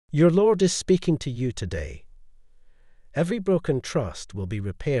Your Lord is speaking to you today. Every broken trust will be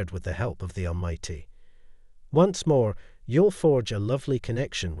repaired with the help of the Almighty. Once more, you'll forge a lovely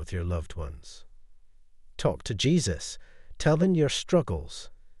connection with your loved ones. Talk to Jesus. Tell him your struggles.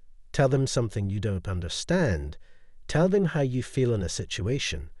 Tell him something you don't understand. Tell him how you feel in a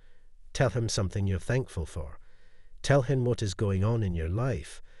situation. Tell him something you're thankful for. Tell him what is going on in your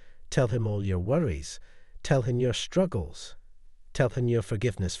life. Tell him all your worries. Tell him your struggles. Tell him your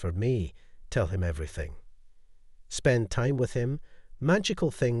forgiveness for me. Tell him everything. Spend time with him. Magical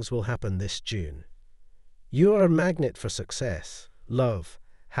things will happen this June. You are a magnet for success, love,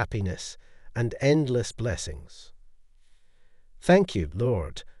 happiness, and endless blessings. Thank you,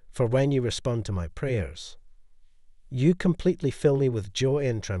 Lord, for when you respond to my prayers. You completely fill me with joy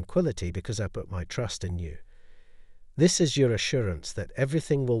and tranquility because I put my trust in you. This is your assurance that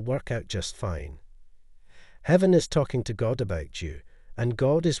everything will work out just fine. Heaven is talking to God about you, and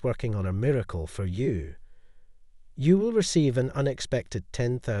God is working on a miracle for you. You will receive an unexpected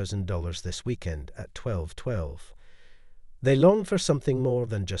 $10,000 this weekend at 12:12. They long for something more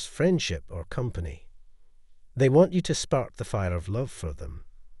than just friendship or company. They want you to spark the fire of love for them.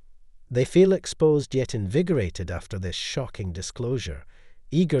 They feel exposed yet invigorated after this shocking disclosure,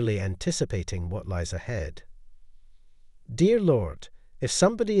 eagerly anticipating what lies ahead. Dear Lord, if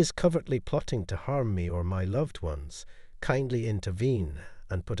somebody is covertly plotting to harm me or my loved ones, kindly intervene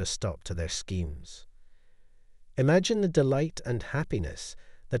and put a stop to their schemes. Imagine the delight and happiness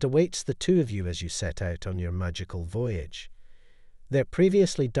that awaits the two of you as you set out on your magical voyage. Their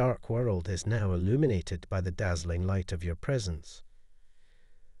previously dark world is now illuminated by the dazzling light of your presence.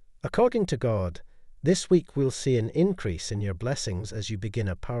 According to God, this week we'll see an increase in your blessings as you begin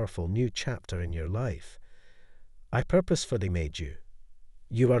a powerful new chapter in your life. I purposefully made you.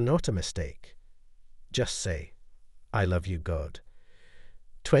 You are not a mistake. Just say, I love you, God.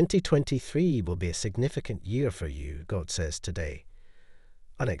 2023 will be a significant year for you, God says today.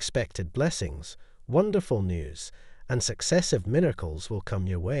 Unexpected blessings, wonderful news, and successive miracles will come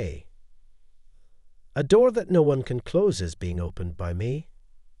your way. A door that no one can close is being opened by me.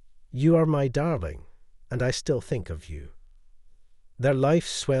 You are my darling, and I still think of you. Their life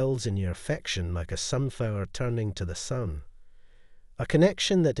swells in your affection like a sunflower turning to the sun. A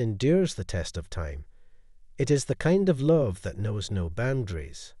connection that endures the test of time. It is the kind of love that knows no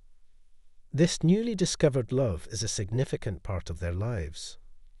boundaries. This newly discovered love is a significant part of their lives.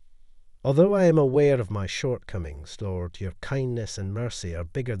 Although I am aware of my shortcomings, Lord, your kindness and mercy are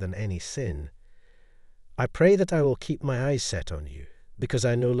bigger than any sin. I pray that I will keep my eyes set on you, because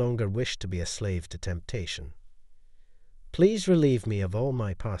I no longer wish to be a slave to temptation. Please relieve me of all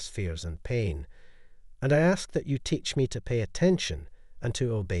my past fears and pain, and I ask that you teach me to pay attention and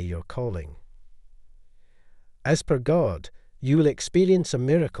to obey your calling. As per God, you will experience a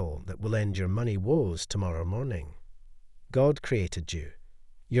miracle that will end your money woes tomorrow morning. God created you.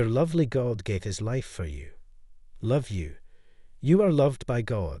 Your lovely God gave his life for you. Love you. You are loved by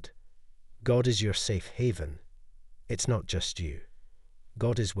God. God is your safe haven. It's not just you.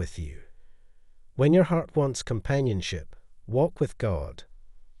 God is with you. When your heart wants companionship, walk with God.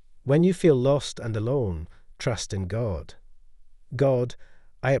 When you feel lost and alone, trust in God. God,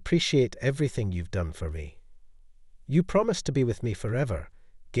 I appreciate everything you've done for me. You promised to be with me forever,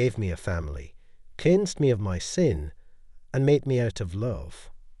 gave me a family, cleansed me of my sin, and made me out of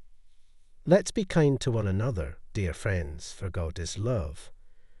love. Let's be kind to one another, dear friends, for God is love.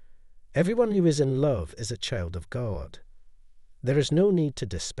 Everyone who is in love is a child of God. There is no need to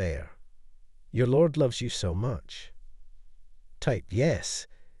despair. Your Lord loves you so much. Type yes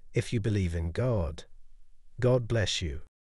if you believe in God. God bless you.